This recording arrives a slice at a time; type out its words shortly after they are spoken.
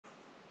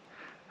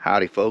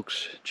Howdy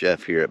folks,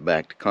 Jeff here at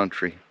Back to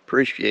Country.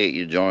 Appreciate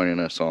you joining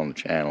us on the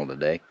channel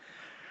today.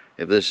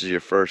 If this is your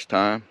first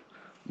time,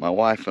 my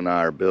wife and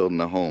I are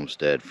building a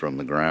homestead from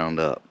the ground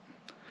up,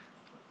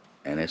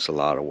 and it's a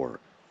lot of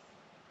work.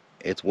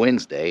 It's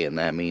Wednesday, and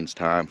that means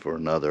time for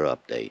another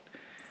update.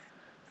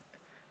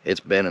 It's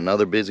been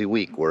another busy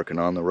week working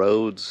on the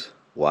roads,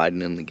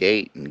 widening the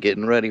gate, and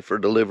getting ready for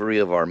delivery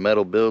of our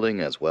metal building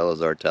as well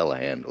as our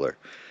telehandler.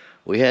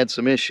 We had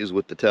some issues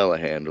with the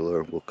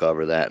telehandler. We'll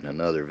cover that in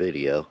another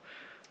video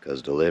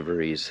because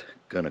delivery's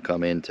gonna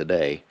come in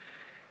today,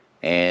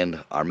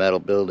 and our metal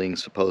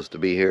building's supposed to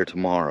be here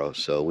tomorrow,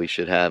 so we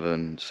should have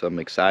some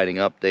exciting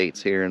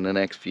updates here in the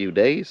next few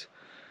days.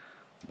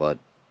 But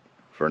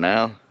for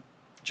now,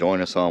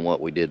 join us on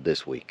what we did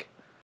this week.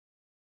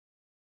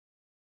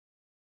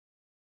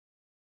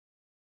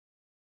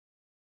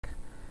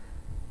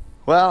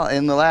 Well,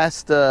 in the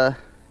last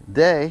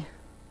day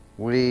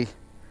we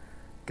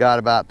got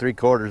about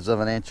 3/4 of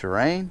an inch of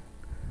rain,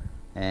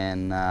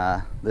 and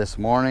this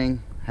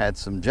morning had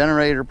some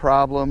generator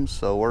problems,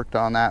 so worked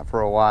on that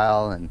for a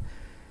while, and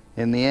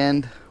in the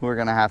end we're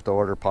gonna have to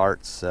order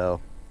parts, so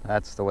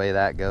that's the way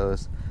that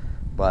goes.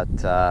 But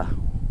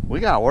we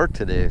got work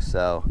to do,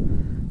 so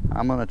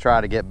I'm gonna try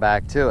to get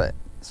back to it.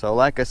 So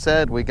like I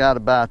said, we got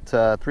about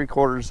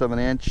 3/4 of an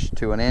inch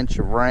to an inch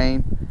of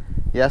rain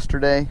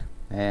yesterday,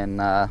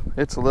 and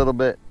it's a little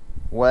bit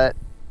wet.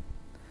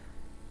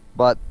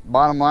 But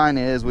bottom line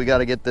is we got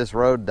to get this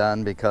road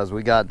done because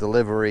we got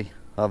delivery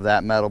of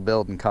that metal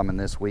building coming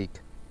this week.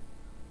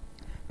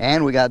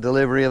 And we got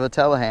delivery of a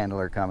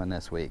telehandler coming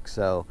this week.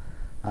 So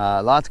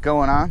lots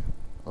going on,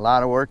 a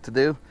lot of work to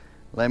do.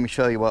 Let me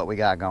show you what we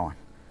got going.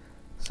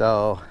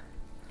 So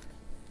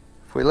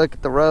if we look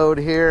at the road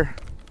here,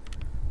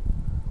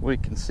 we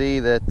can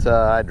see that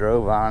I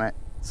drove on it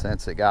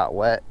since it got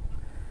wet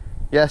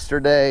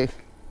yesterday.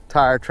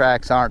 Tire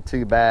tracks aren't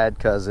too bad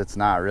because it's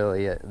not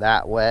really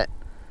that wet.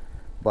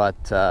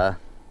 But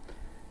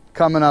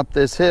coming up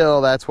this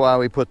hill, that's why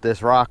we put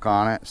this rock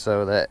on it,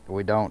 so that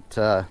we don't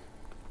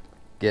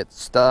get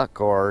stuck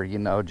or, you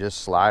know,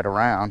 just slide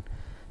around,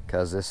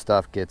 because this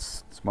stuff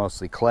it's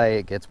mostly clay.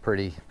 It gets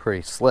pretty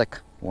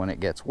slick when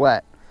it gets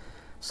wet.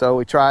 So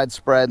we tried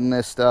spreading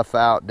this stuff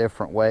out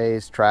different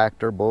ways,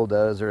 tractor,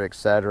 bulldozer,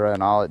 etc.,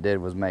 and all it did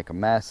was make a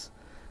mess.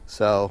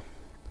 So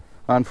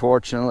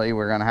unfortunately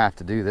we're gonna have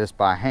to do this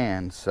by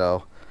hand.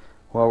 So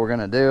what we're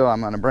gonna do,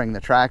 I'm gonna bring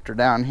the tractor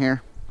down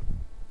here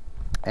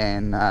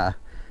and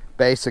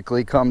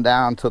basically come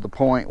down to the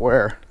point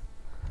where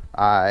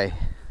I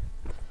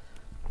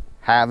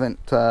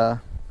haven't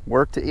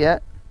worked it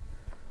yet,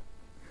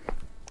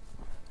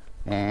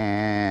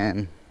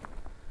 and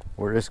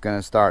we're just going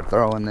to start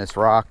throwing this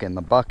rock in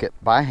the bucket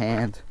by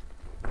hand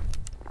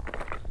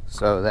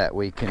so that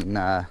we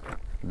can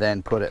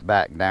then put it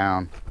back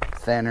down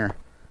thinner,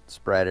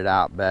 spread it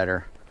out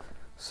better.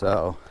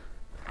 So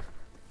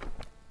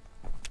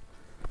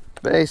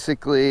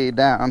basically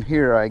down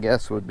here, I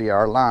guess, would be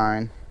our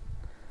line.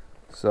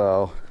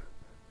 So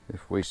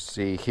if we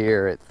see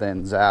here, it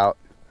thins out,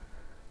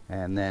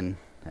 and then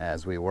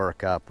as we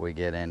work up we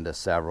get into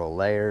several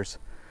layers.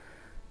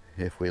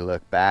 If we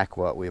look back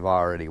what we've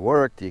already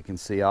worked, you can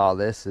see all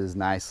this is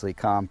nicely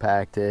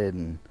compacted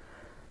and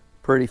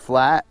pretty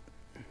flat.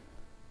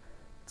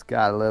 It's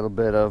got a little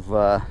bit of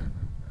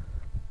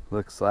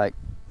looks like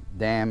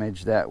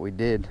damage that we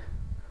did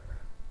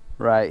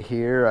right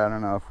here. I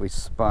don't know if we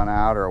spun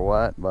out or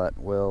what, but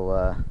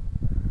we'll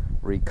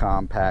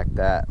recompact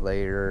that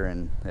later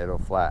and it'll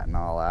flatten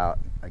all out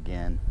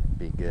again,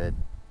 be good.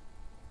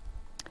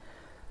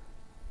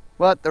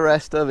 But the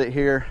rest of it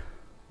here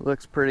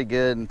looks pretty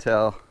good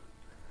until,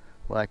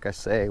 like I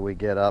say, we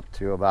get up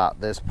to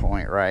about this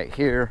point right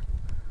here,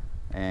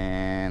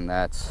 and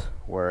that's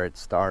where it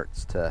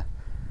starts to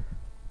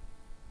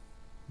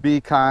be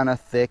kind of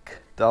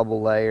thick,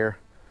 double layer.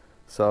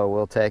 So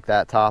we'll take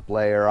that top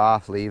layer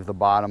off, leave the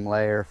bottom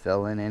layer,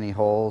 fill in any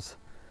holes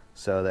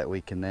so that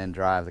we can then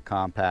drive the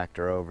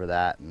compactor over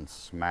that and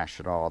smash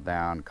it all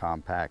down,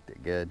 compact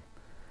it good,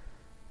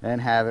 and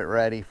have it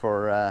ready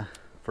for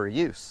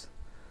use.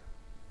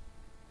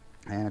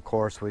 And of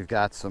course we've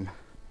got some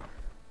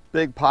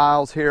big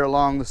piles here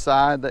along the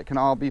side that can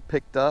all be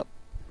picked up,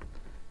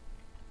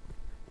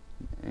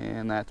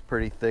 and that's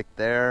pretty thick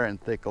there and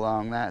thick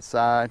along that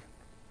side.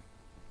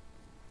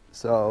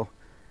 So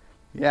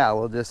yeah,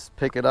 we'll just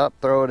pick it up,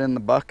 throw it in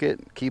the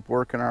bucket, keep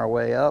working our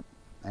way up,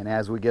 and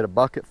as we get a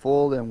bucket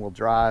full, then we'll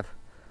drive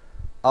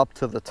up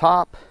to the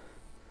top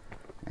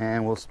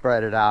and we'll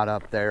spread it out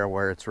up there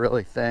where it's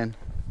really thin.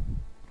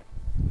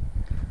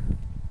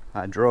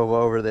 I drove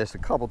over this a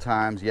couple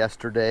times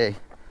yesterday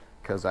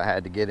because I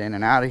had to get in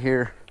and out of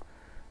here,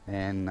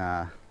 and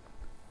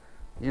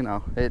you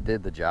know, it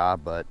did the job,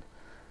 but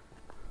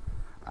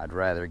I'd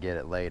rather get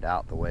it laid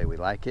out the way we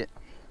like it.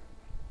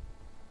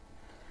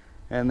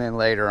 And then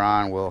later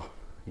on we'll,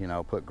 you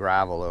know, put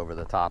gravel over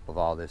the top of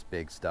all this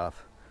big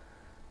stuff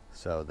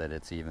so that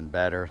it's even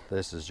better.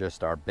 This is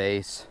just our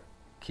base,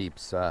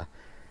 keeps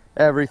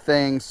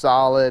everything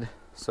solid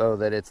so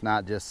that it's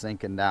not just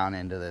sinking down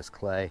into this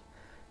clay.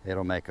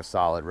 it'll make a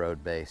solid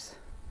road base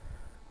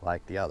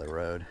like the other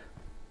road.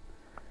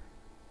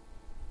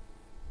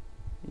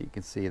 You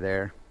can see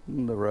there,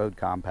 the road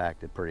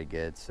compacted pretty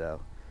good,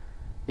 so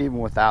even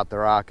without the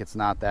rock, it's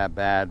not that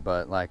bad.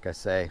 But like I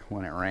say,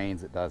 when it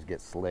rains, it does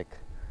get slick,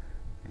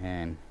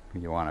 and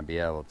you want to be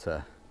able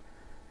to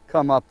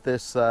come up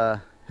this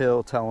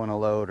hill towing a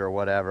load or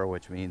whatever,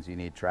 which means you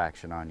need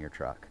traction on your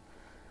truck.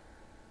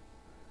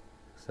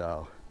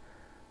 So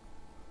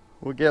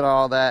we'll get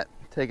all that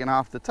taken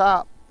off the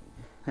top,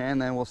 and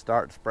then we'll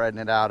start spreading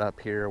it out up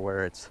here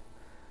where it's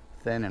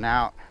thinning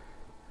out,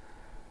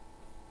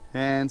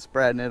 and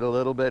spreading it a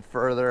little bit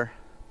further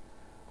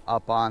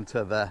up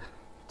onto the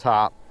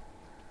top.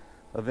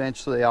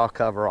 Eventually I'll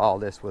cover all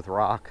this with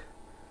rock,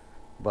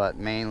 but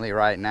mainly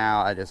right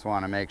now I just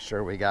want to make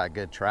sure we got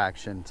good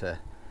traction to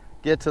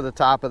get to the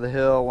top of the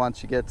hill.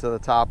 Once you get to the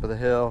top of the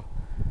hill,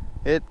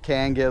 it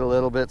can get a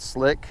little bit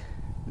slick.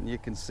 You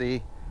can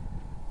see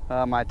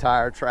my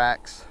tire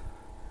tracks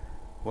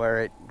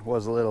where it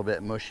was a little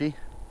bit mushy,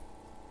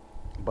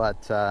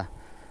 but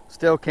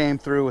still came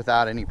through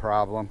without any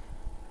problem.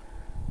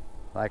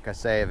 Like I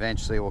say,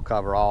 eventually we'll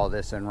cover all of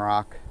this in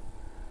rock,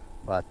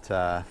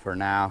 but for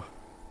now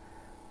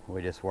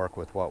we just work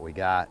with what we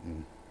got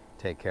and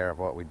take care of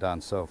what we've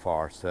done so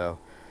far. So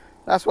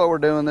that's what we're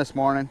doing this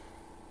morning.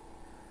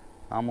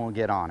 I'm gonna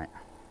get on it.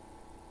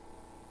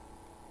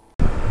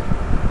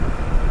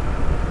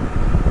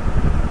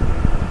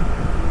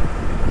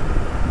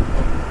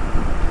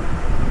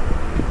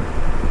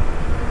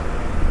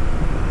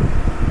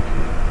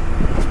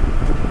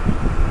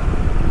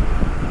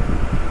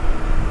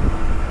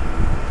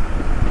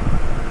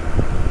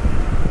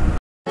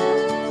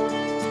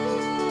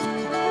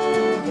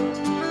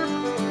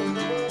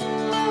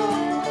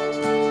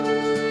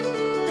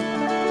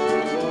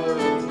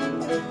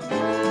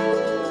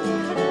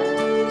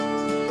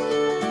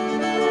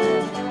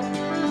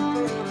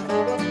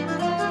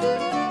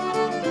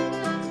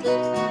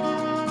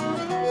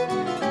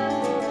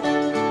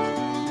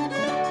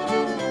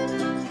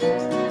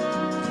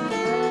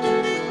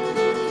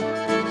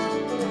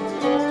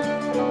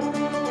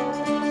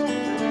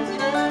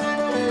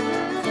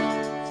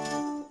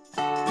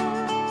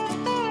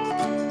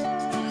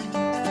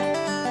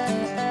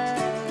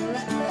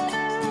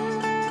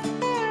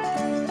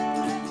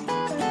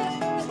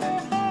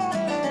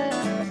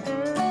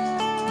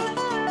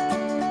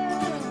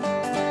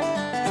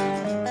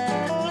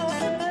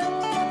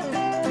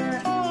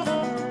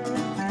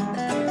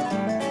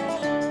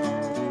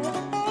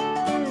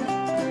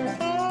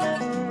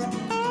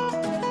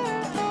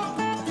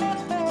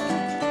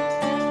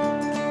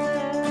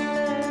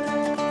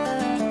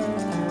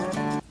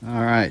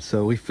 Alright,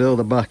 so we filled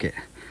a bucket.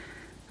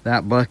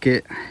 That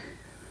bucket,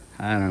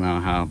 I don't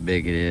know how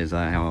big it is.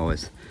 I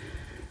always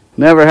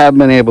never have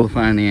been able to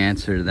find the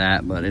answer to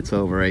that, but it's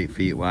over 8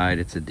 feet wide.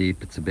 It's a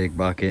big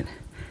bucket.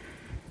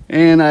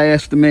 And I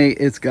estimate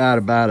it's got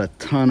about a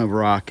ton of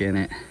rock in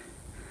it,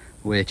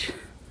 which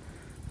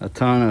a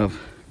ton of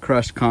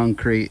crushed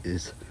concrete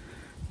is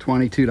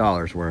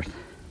 $22 worth.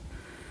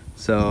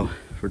 So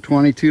for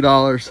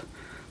 $22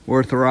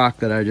 worth of rock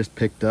that I just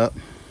picked up,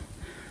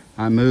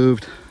 I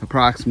moved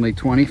approximately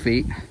 20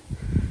 feet,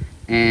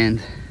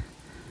 and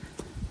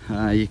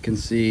you can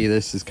see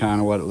this is kind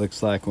of what it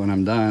looks like when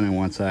I'm done, and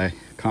once I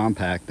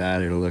compact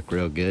that, it'll look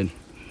real good,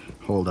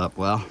 hold up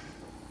well.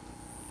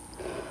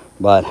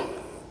 But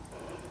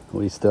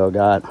we still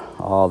got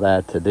all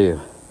that to do,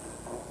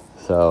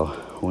 so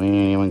we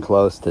ain't even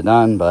close to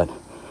done. But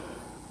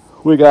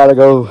we gotta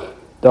go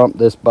dump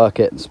this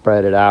bucket and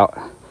spread it out.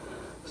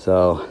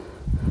 So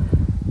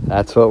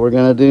that's what we're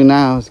gonna do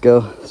now, is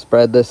go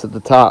spread this at the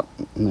top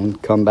and then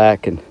come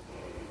back and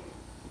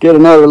get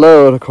another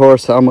load. Of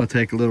course, I'm gonna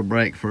take a little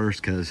break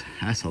first because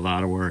that's a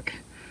lot of work.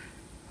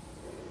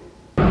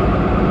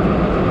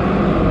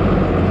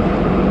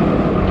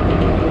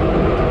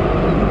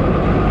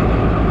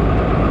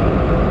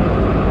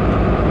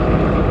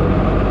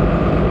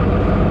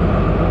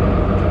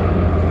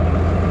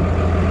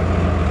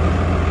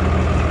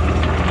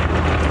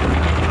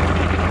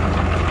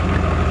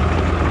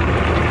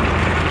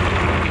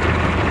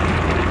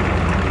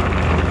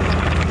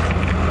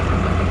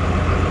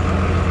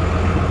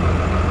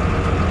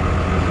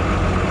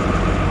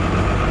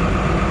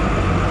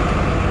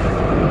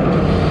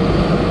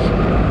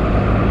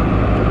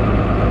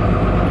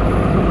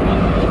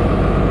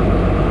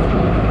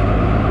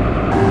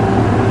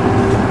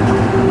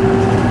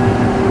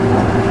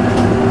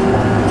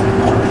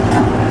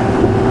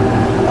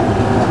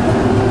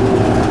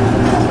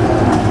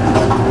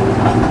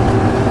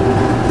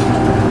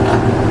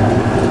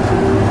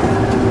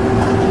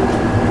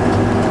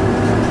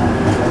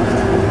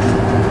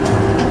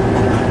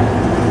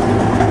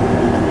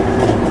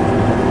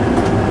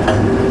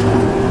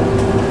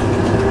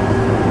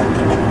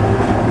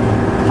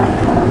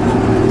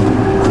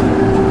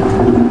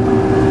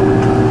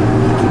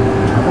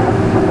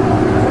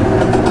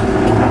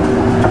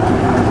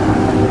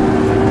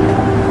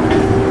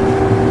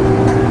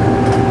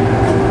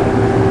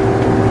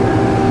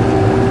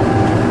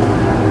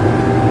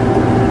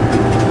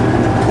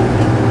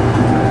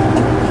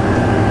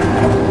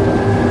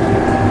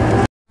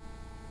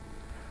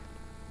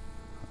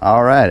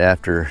 right,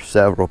 after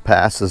several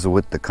passes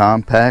with the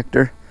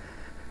compactor,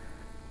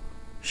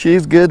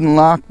 she's good and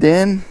locked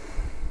in,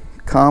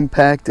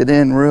 compacted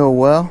in real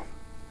well.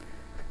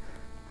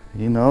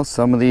 You know,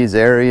 some of these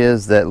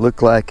areas that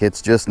look like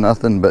it's just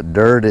nothing but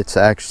dirt, it's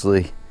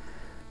actually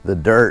the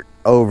dirt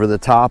over the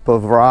top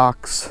of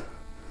rocks.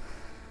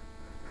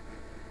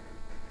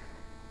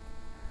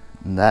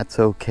 And that's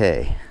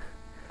okay.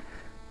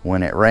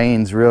 When it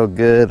rains real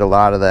good, a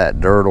lot of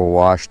that dirt will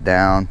wash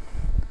down.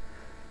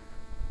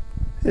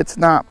 It's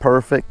not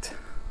perfect,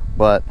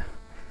 but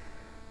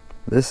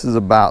this is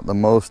about the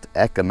most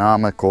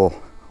economical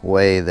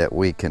way that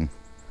we can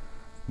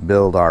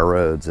build our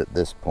roads at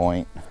this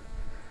point.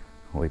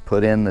 We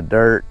put in the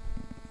dirt,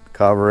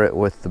 cover it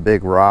with the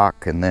big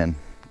rock, and then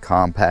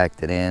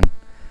compact it in.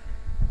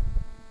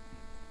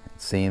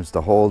 It seems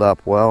to hold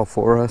up well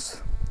for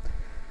us.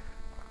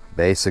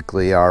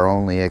 Basically, our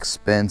only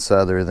expense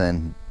other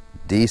than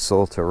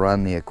diesel to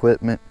run the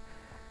equipment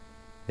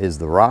is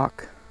the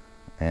rock,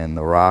 and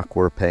the rock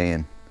we're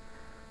paying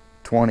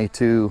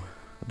 $22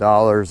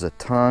 a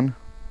ton,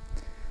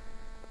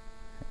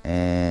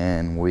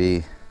 and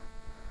we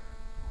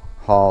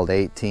hauled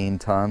 18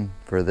 ton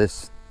for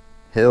this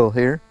hill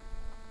here.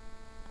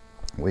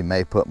 We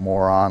may put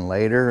more on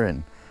later, and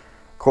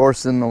of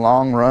course in the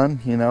long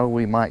run, you know,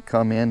 we might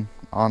come in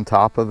on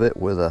top of it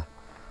with a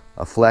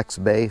flex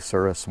base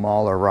or a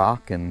smaller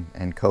rock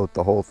and coat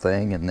the whole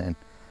thing and then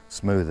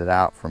smooth it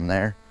out from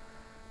there.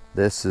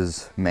 This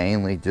is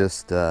mainly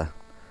just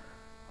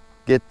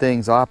get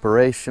things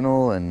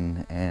operational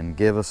and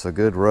give us a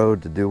good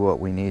road to do what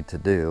we need to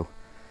do.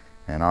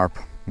 And our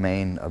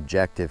main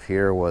objective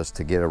here was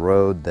to get a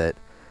road that,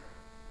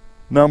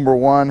 number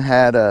one,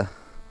 had a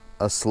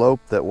slope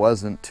that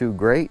wasn't too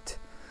great,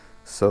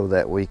 so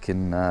that we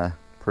can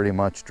pretty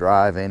much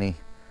drive any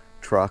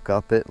truck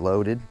up it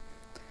loaded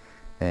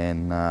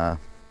and not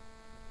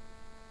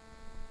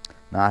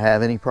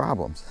have any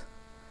problems.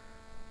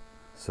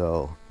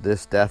 So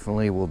this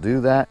definitely will do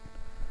that.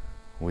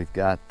 We've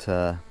got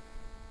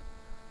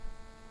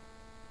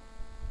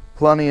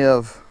plenty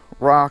of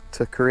rock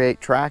to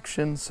create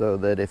traction, so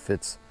that if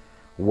it's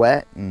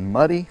wet and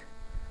muddy,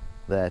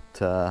 that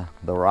the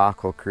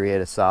rock will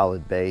create a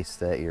solid base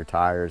that your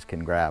tires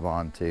can grab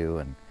onto,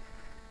 and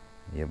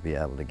you'll be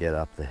able to get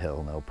up the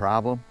hill no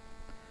problem.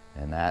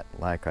 And that,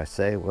 like I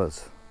say,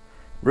 was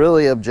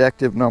really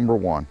objective number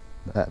one.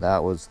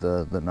 That was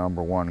the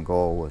number one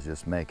goal, was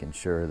just making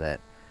sure that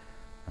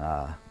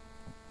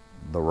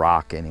the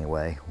rock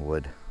anyway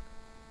would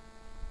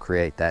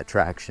create that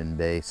traction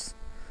base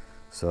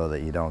so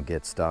that you don't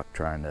get stuck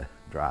trying to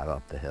drive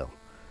up the hill.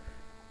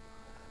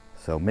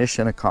 So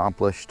mission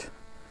accomplished.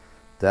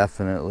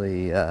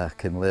 Definitely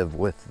can live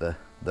with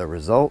the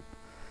result.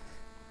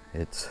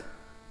 It's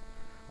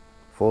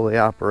fully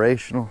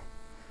operational.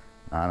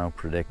 I don't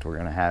predict we're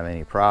going to have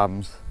any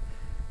problems.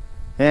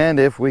 And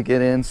if we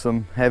get in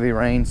some heavy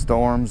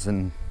rainstorms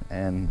and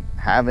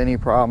have any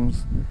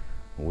problems,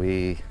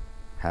 we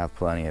have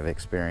plenty of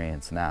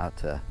experience now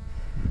to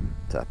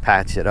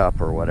patch it up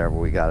or whatever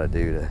we got to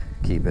do to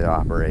keep it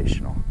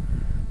operational.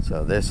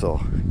 So this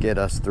will get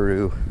us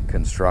through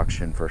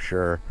construction for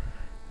sure,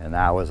 and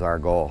that was our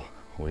goal.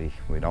 We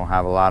don't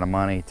have a lot of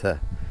money to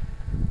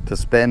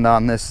spend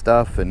on this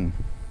stuff and,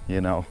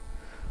 you know,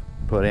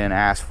 put in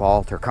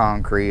asphalt or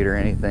concrete or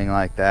anything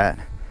like that,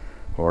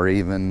 or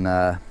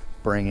even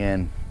bring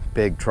in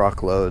big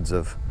truckloads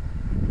of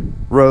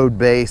road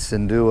base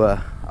and do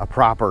a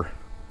proper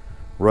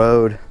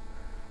road.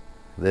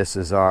 This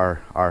is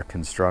our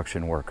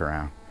construction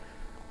workaround.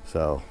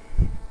 So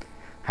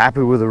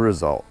happy with the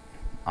result.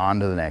 On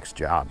to the next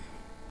job.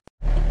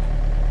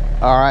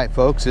 All right,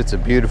 folks, it's a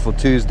beautiful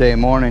Tuesday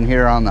morning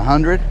here on the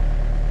 100.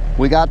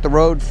 We got the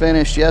road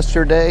finished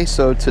yesterday,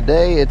 so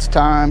today it's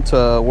time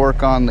to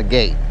work on the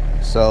gate.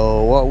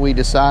 So what we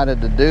decided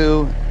to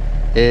do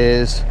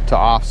is to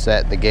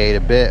offset the gate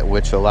a bit,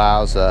 which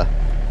allows a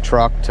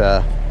truck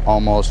to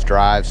almost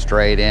drive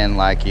straight in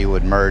like you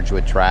would merge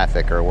with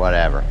traffic or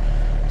whatever.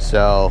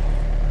 So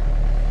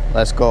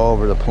let's go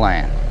over the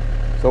plan.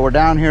 So we're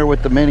down here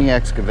with the mini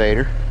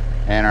excavator,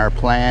 and our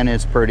plan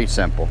is pretty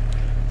simple.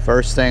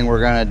 First thing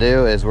we're going to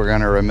do is we're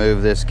going to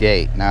remove this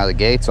gate. Now the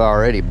gate's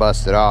already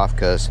busted off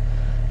because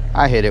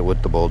I hit it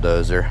with the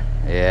bulldozer.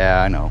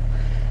 Yeah, I know.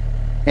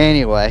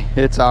 Anyway,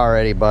 it's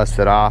already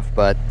busted off,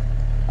 but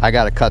I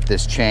got to cut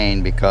this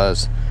chain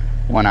because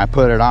when I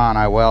put it on,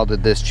 I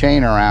welded this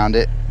chain around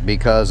it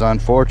because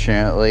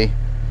unfortunately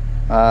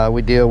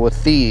we deal with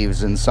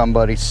thieves and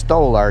somebody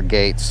stole our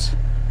gates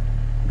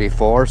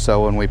before.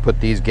 So when we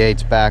put these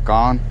gates back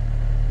on,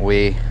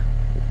 we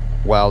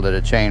welded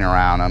a chain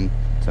around them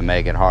to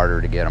make it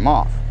harder to get them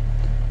off.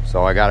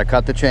 So I got to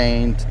cut the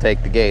chain to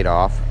take the gate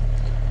off,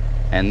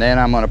 and then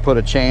I'm going to put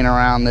a chain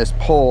around this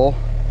pole,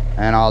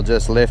 and I'll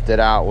just lift it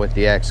out with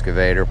the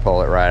excavator,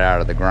 pull it right out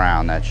of the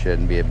ground. That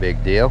shouldn't be a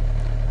big deal.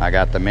 I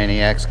got the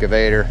mini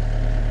excavator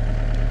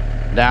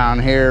down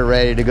here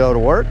ready to go to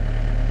work.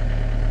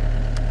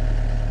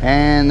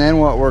 And then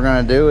what we're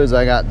going to do is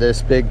I got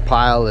this big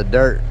pile of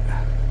dirt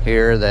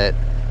here that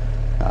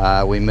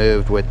we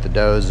moved with the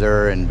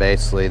dozer, and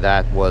basically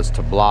that was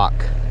to block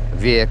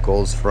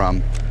vehicles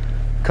from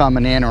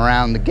coming in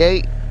around the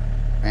gate.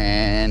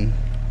 And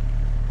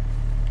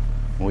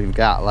we've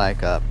got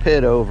like a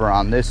pit over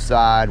on this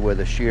side with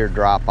a sheer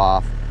drop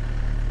off,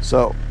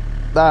 so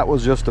that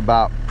was just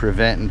about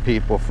preventing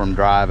people from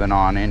driving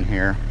on in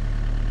here.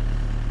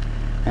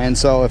 And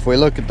so if we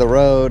look at the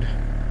road,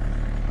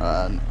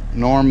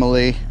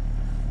 normally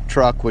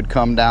truck would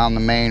come down the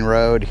main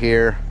road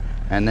here,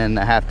 and then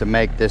they have to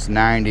make this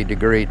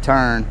 90-degree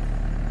turn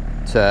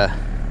to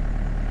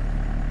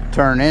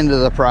turn into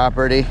the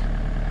property,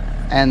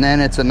 and then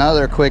it's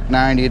another quick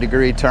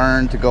 90-degree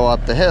turn to go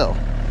up the hill.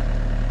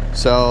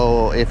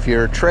 So if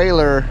your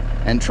trailer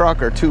and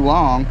truck are too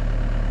long,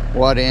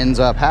 what ends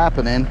up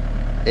happening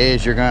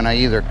is you're going to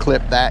either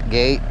clip that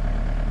gate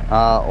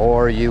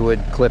or you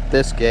would clip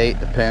this gate,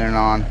 depending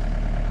on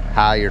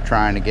how you're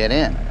trying to get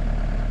in.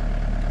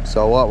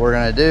 So what we're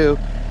going to do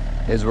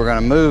is we're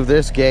going to move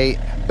this gate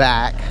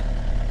back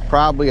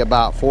probably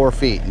about 4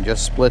 feet and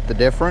just split the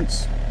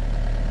difference,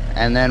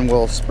 and then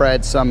we'll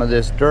spread some of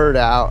this dirt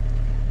out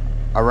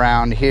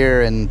around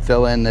here and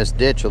fill in this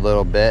ditch a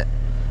little bit,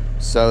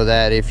 so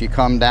that if you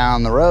come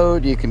down the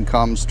road, you can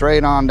come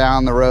straight on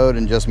down the road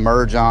and just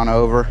merge on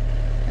over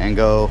and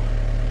go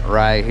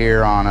right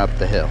here on up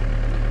the hill.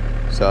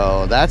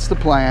 So that's the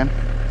plan.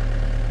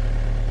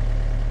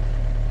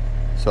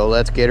 So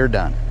let's get her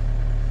done.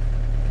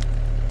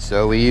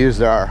 So we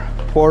used our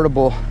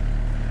portable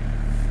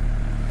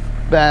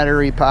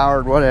battery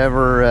powered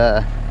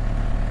whatever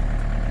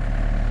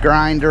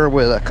grinder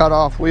with a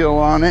cutoff wheel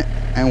on it,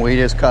 and we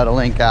just cut a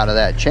link out of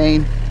that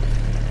chain.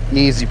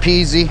 Easy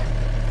peasy.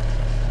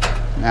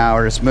 Now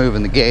we're just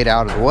moving the gate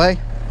out of the way.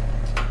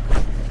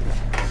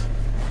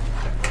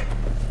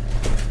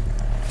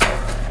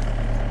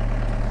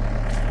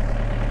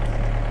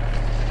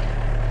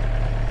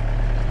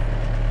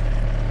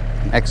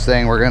 Next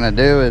thing we're gonna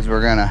do is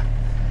we're gonna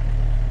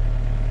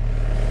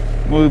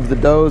move the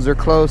dozer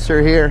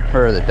closer here,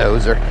 or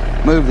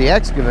move the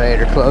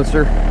excavator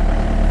closer,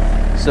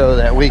 so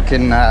that we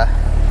can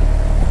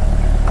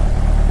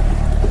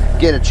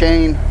get a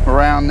chain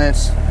around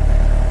this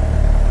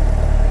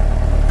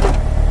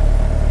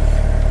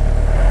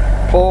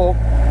pull,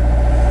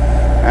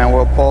 and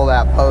we'll pull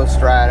that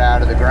post right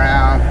out of the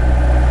ground.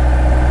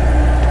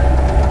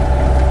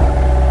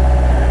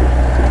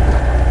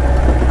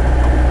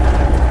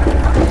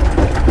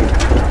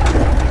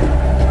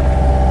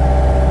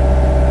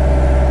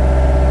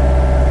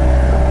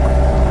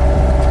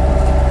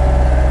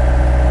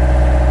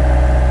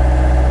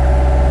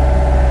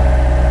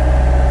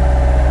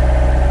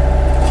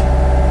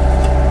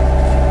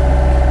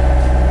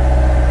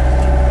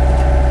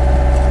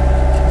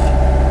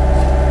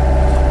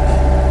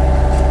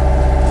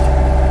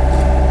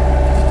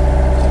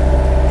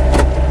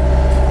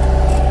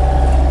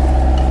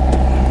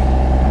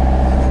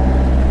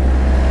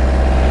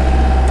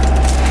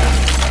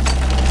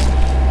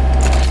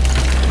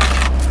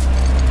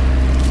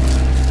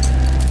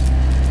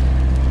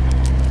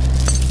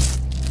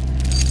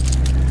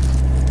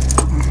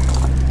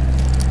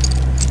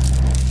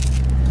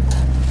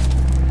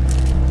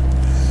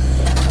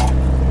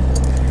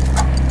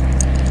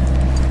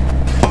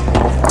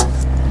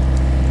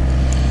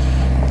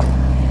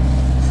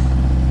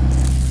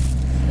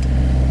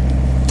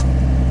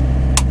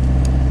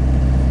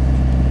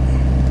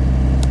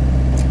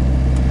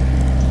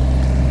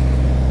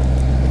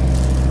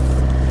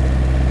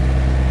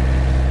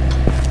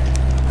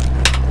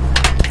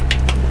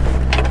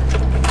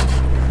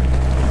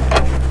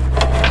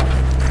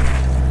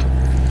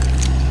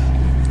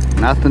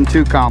 Nothing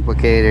too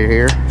complicated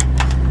here.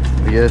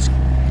 We just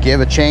give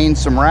a chain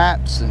some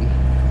wraps and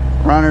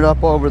run it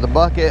up over the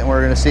bucket, and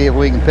we're going to see if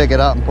we can pick it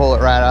up and pull it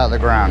right out of the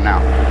ground now.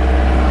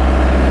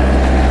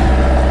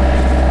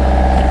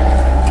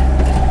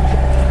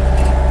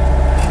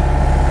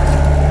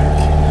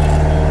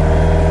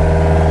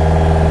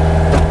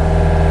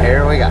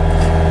 Here we go.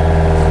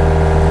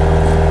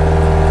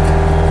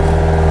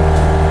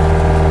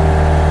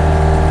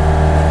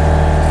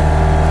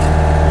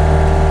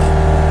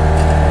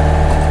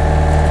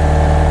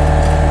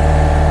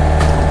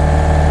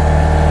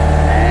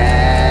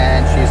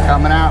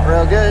 Coming out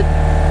real good.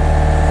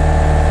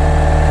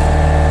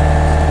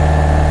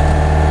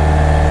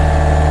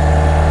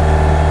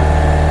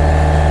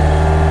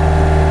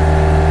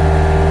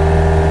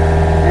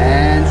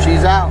 And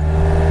she's out,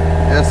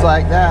 just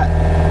like that.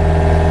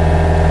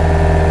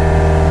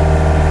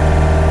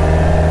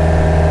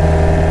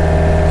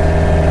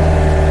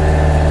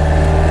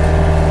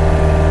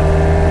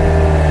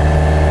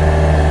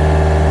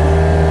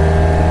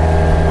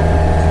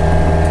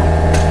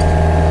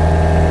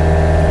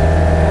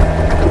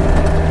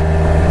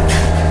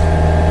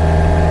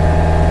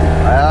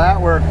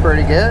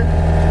 Pretty good.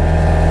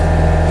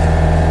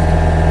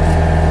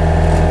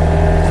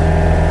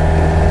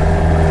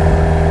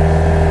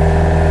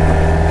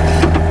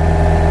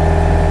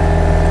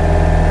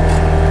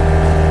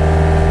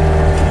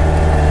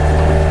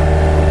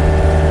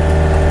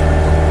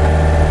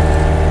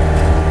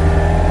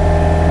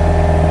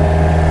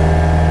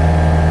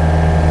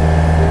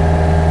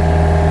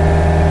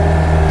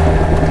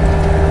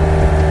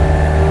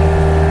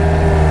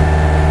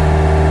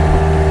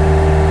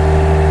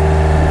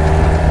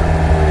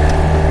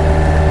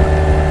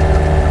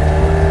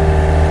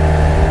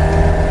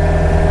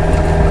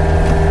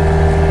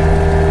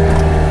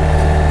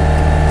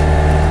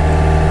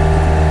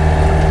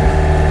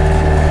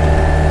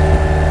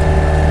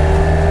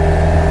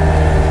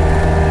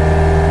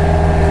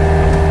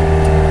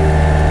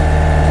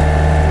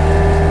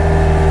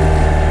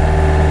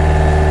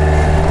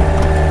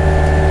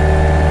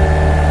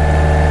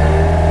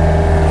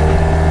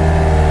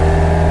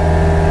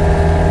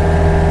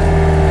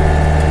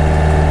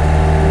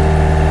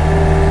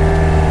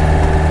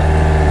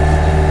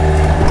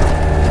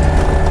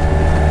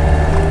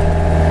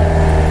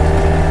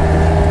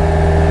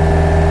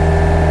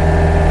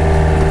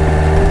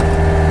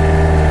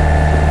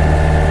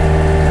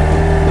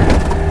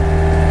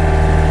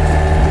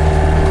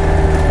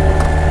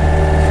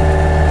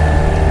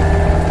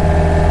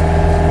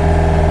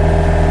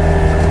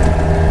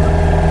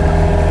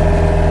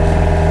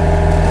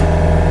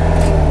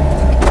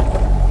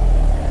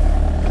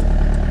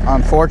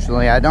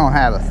 Unfortunately, I don't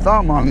have a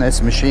thumb on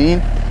this machine.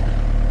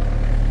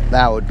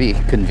 That would be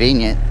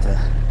convenient to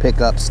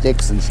pick up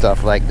sticks and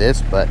stuff like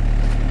this, but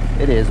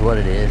it is what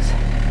it is.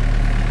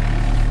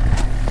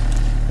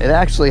 It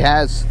actually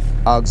has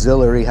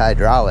auxiliary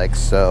hydraulics,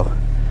 so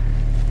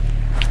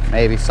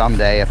maybe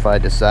someday if I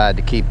decide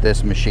to keep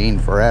this machine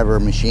forever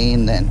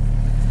machine, then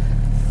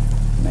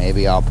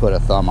maybe I'll put a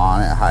thumb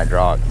on it, a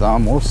hydraulic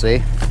thumb. We'll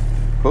see.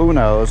 Who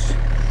knows?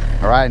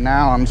 Right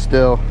now I'm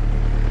still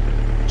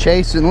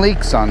chasing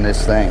leaks on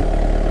this thing.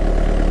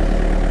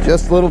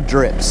 Just little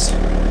drips.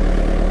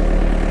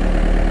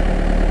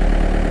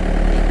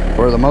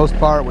 For the most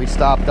part, we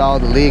stopped all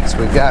the leaks.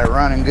 We've got it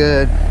running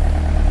good.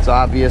 It's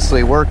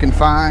obviously working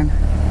fine.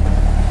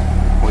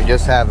 We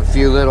just have a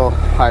few little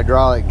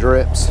hydraulic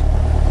drips,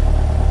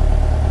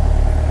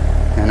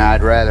 and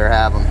I'd rather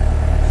have them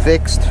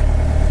fixed.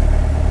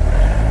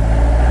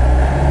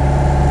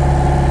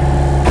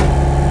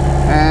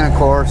 And of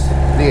course,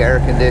 the air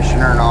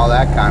conditioner and all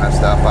that kind of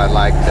stuff I'd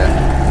like to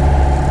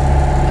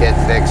get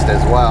fixed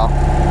as well.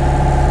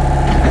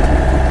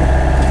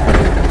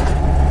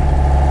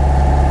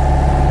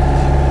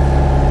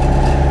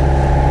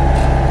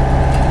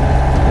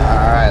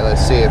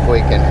 Let's see if we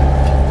can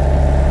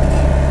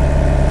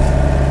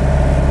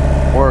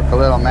work a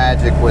little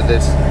magic with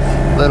this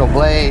little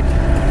blade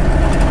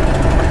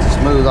to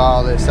smooth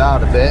all this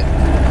out a bit.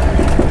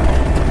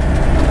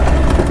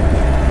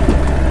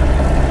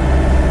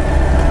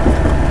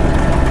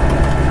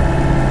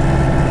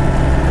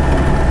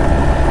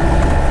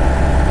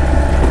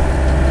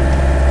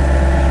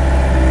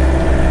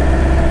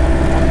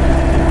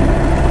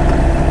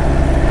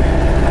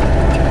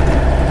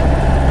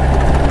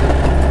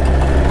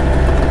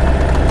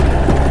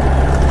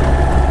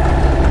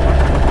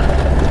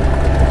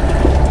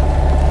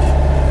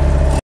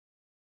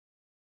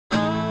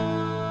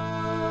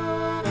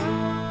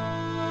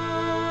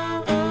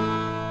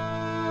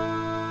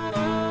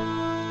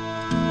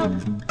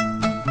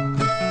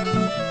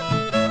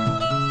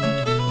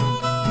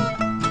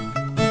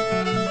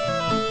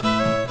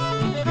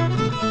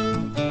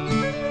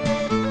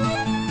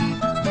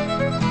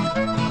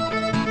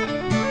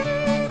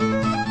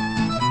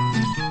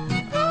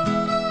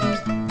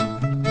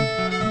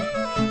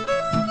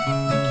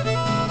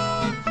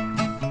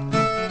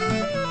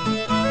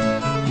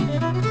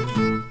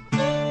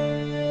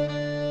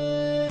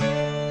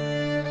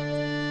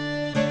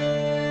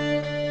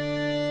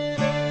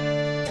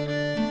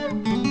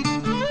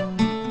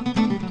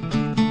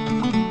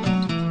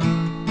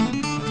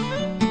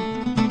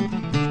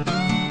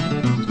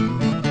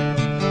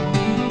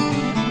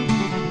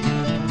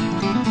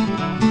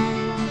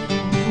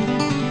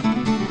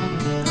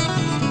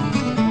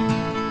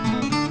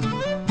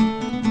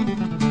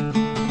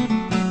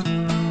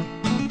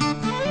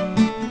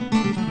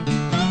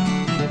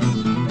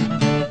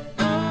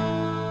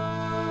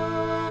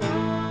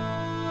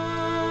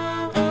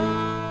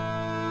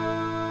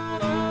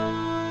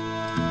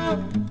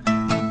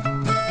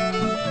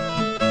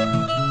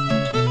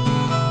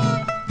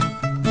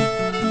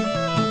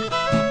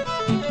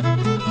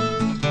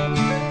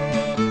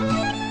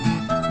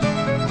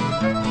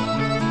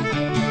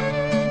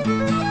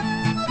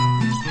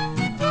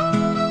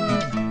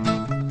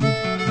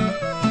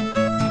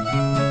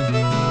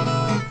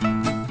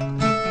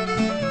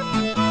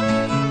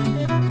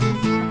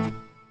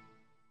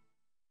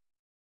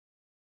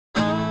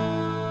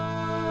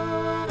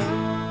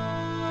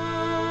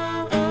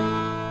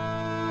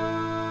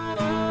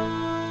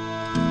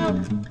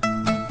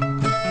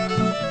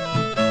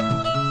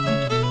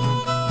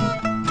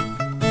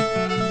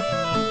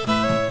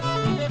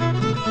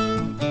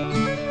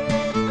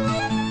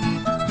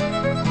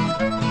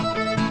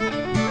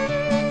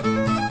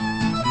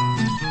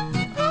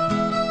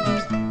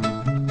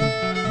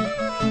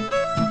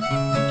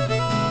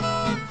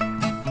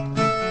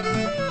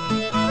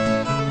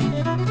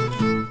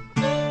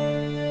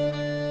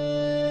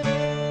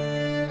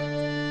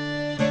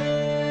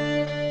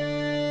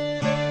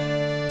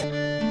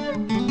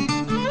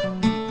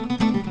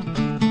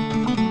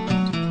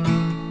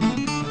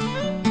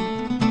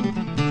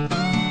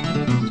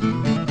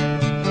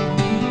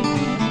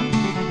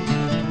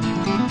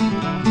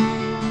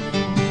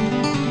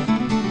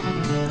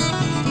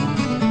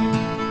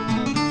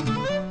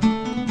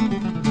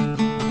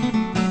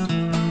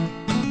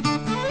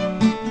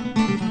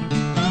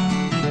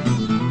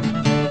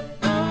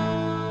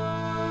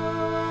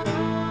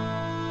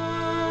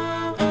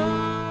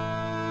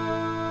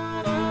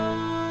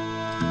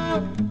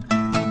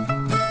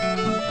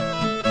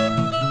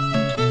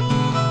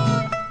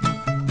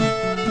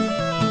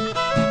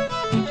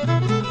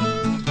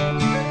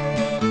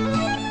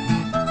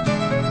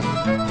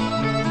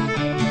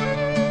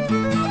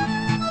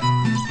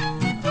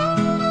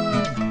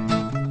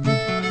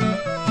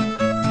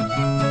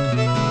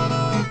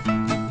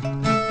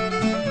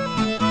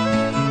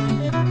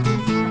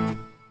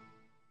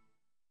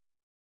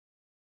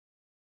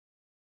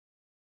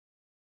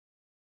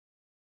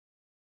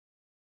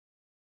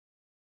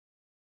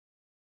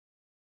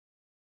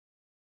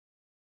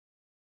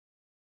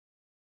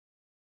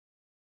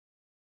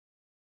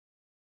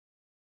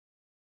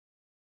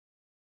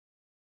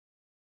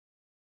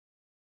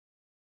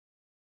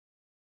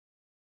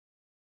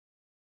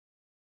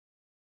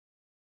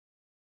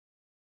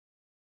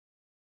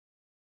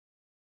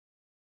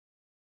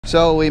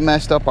 So we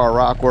messed up our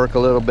rock work a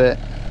little bit.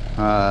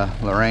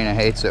 Lorena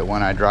hates it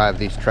when I drive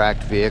these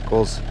tracked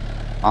vehicles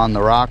on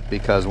the rock,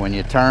 because when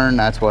you turn,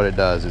 that's what it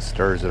does. It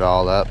stirs it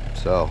all up.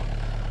 So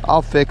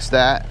I'll fix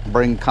that,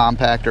 bring the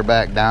compactor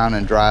back down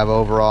and drive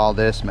over all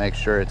this, make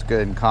sure it's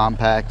good and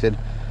compacted.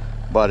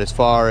 But as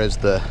far as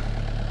the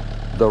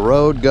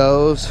road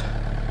goes,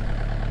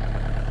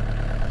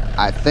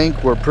 I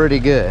think we're pretty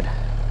good.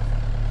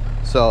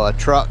 So a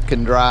truck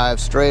can drive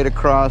straight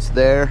across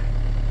there,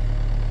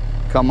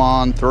 come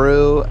on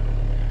through,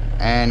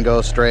 and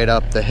go straight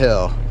up the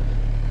hill.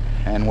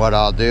 And what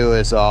I'll do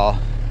is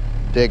I'll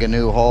dig a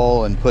new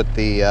hole and put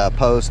the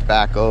post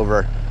back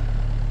over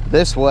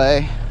this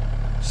way,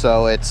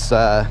 so it's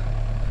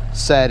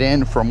set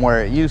in from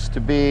where it used to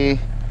be.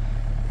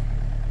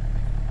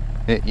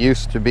 It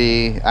used to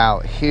be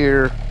out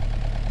here,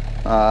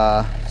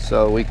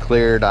 so we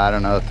cleared, I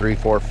don't know,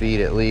 3-4 feet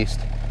at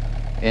least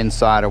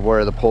inside of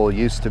where the pole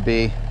used to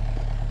be,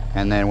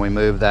 and then we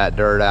moved that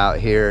dirt out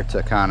here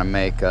to kind of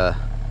make a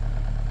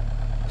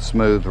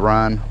smooth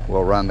run.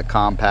 We'll run the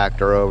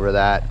compactor over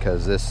that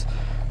because this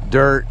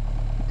dirt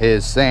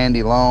is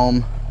sandy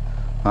loam.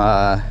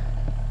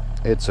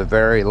 It's a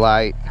very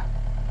light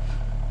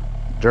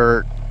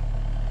dirt.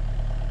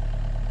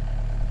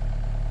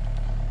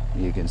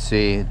 You can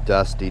see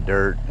dusty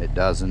dirt. It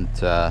doesn't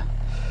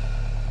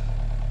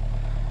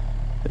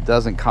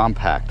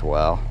compact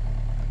well,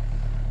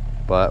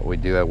 but we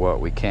do what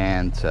we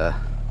can to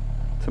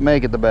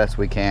make it the best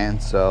we can.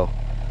 So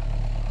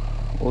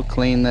we'll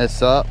clean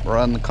this up,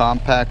 run the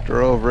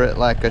compactor over it,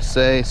 like I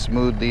say,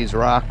 smooth these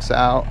rocks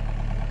out,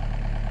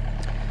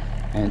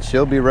 and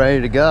she'll be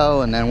ready to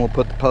go. And then we'll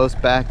put the post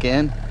back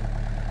in,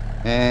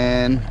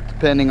 and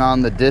depending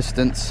on the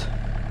distance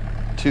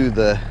to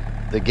the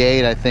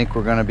gate, I think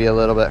we're going to be a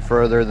little bit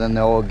further than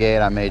the old gate.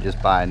 I may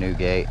just buy a new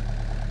gate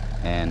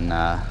and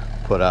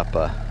put up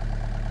a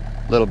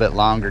little bit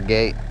longer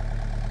gate.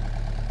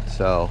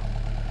 So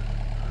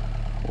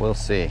we'll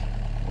see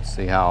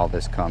how all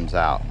this comes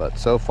out. But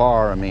so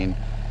far, I mean,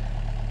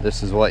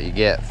 this is what you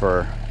get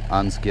for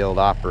unskilled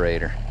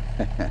operator.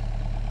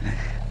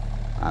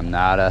 I'm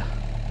not a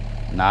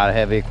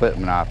heavy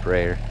equipment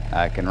operator.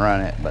 I can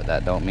run it, but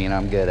that don't mean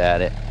I'm good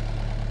at it.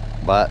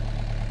 But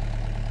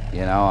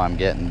you know, I'm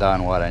getting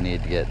done what I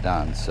need to get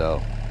done,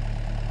 so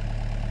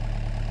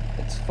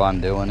it's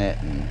fun doing it.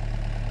 And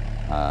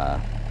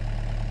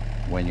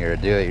when you're a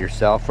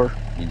do-it-yourselfer,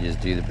 you just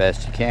do the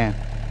best you can,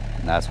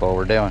 and that's what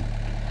we're doing.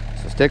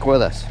 So stick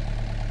with us.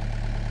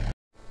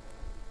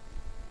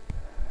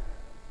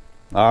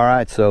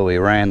 Alright, so we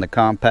ran the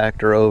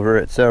compactor over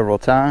it several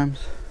times.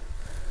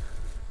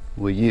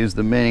 We used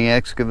the mini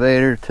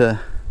excavator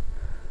to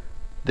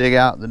dig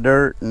out the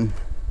dirt and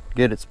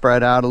get it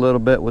spread out a little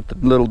bit with the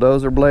little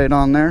dozer blade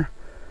on there.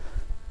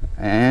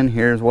 And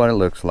here's what it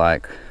looks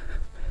like.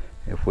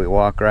 If we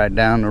walk right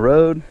down the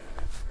road,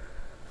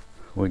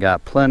 we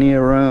got plenty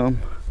of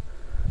room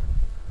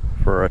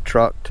for a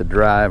truck to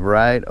drive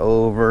right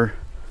over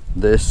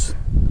this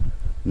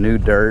new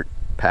dirt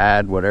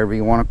pad, whatever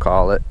you want to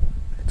call it.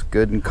 It's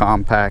good and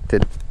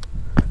compacted.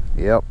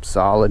 Yep,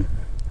 solid.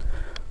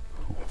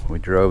 We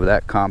drove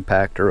that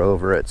compactor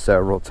over it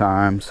several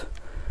times.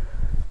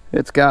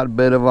 It's got a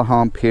bit of a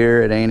hump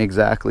here. It ain't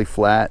exactly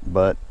flat,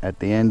 but at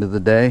the end of the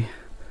day,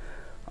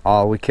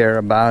 all we care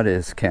about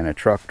is, can a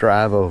truck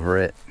drive over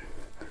it?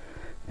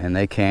 And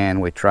they can.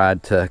 We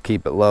tried to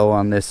keep it low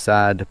on this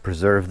side to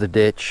preserve the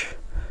ditch.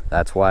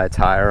 That's why it's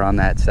higher on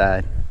that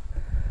side.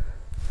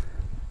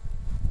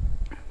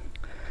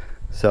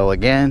 So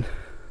again,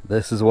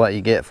 this is what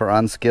you get for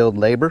unskilled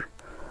labor.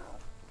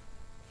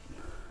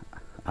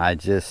 I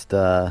just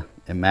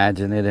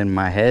imagine it in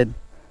my head,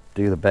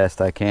 do the best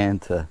I can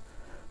to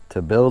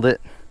build it,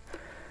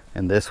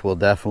 and this will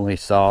definitely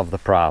solve the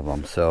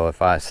problem. So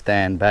if I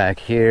stand back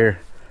here,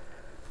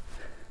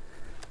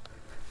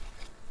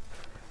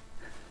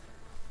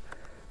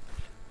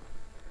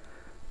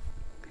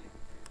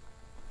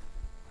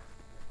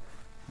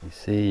 you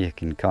see you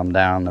can come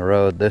down the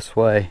road this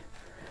way.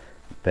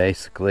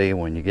 Basically,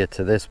 when you get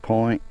to this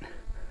point,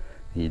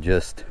 you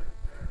just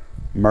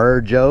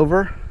merge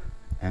over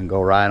and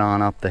go right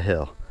on up the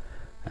hill,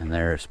 and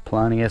there's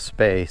plenty of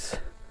space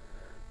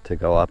to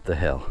go up the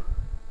hill.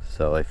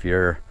 So if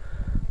you're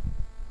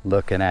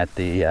looking at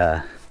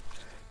the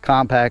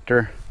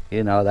compactor,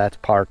 you know that's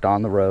parked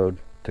on the road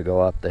to go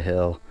up the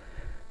hill.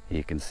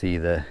 You can see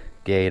the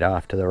gate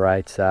off to the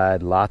right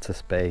side, lots of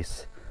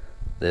space.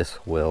 This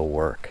will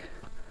work.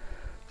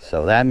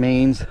 So that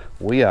means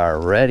we are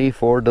ready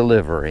for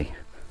delivery.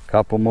 A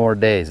couple more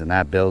days and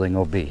that building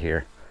will be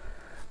here.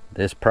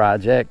 This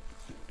project,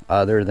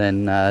 other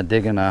than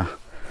digging a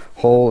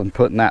hole and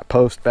putting that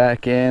post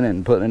back in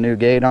and putting a new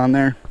gate on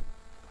there,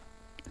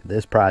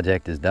 this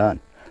project is done.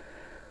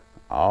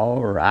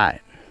 All right,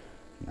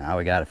 now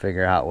we got to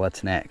figure out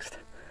what's next.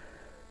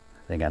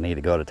 I think I need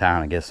to go to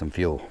town and get some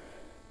fuel.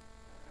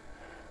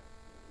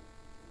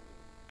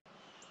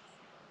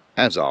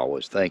 As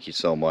always, thank you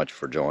so much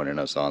for joining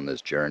us on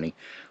this journey.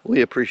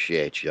 We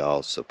appreciate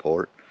y'all's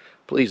support.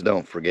 Please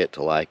don't forget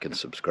to like and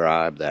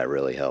subscribe. That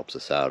really helps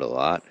us out a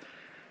lot.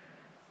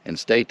 And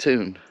stay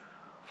tuned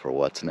for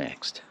what's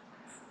next.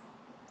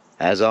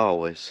 As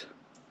always,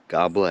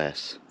 God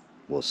bless.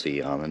 We'll see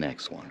you on the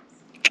next one.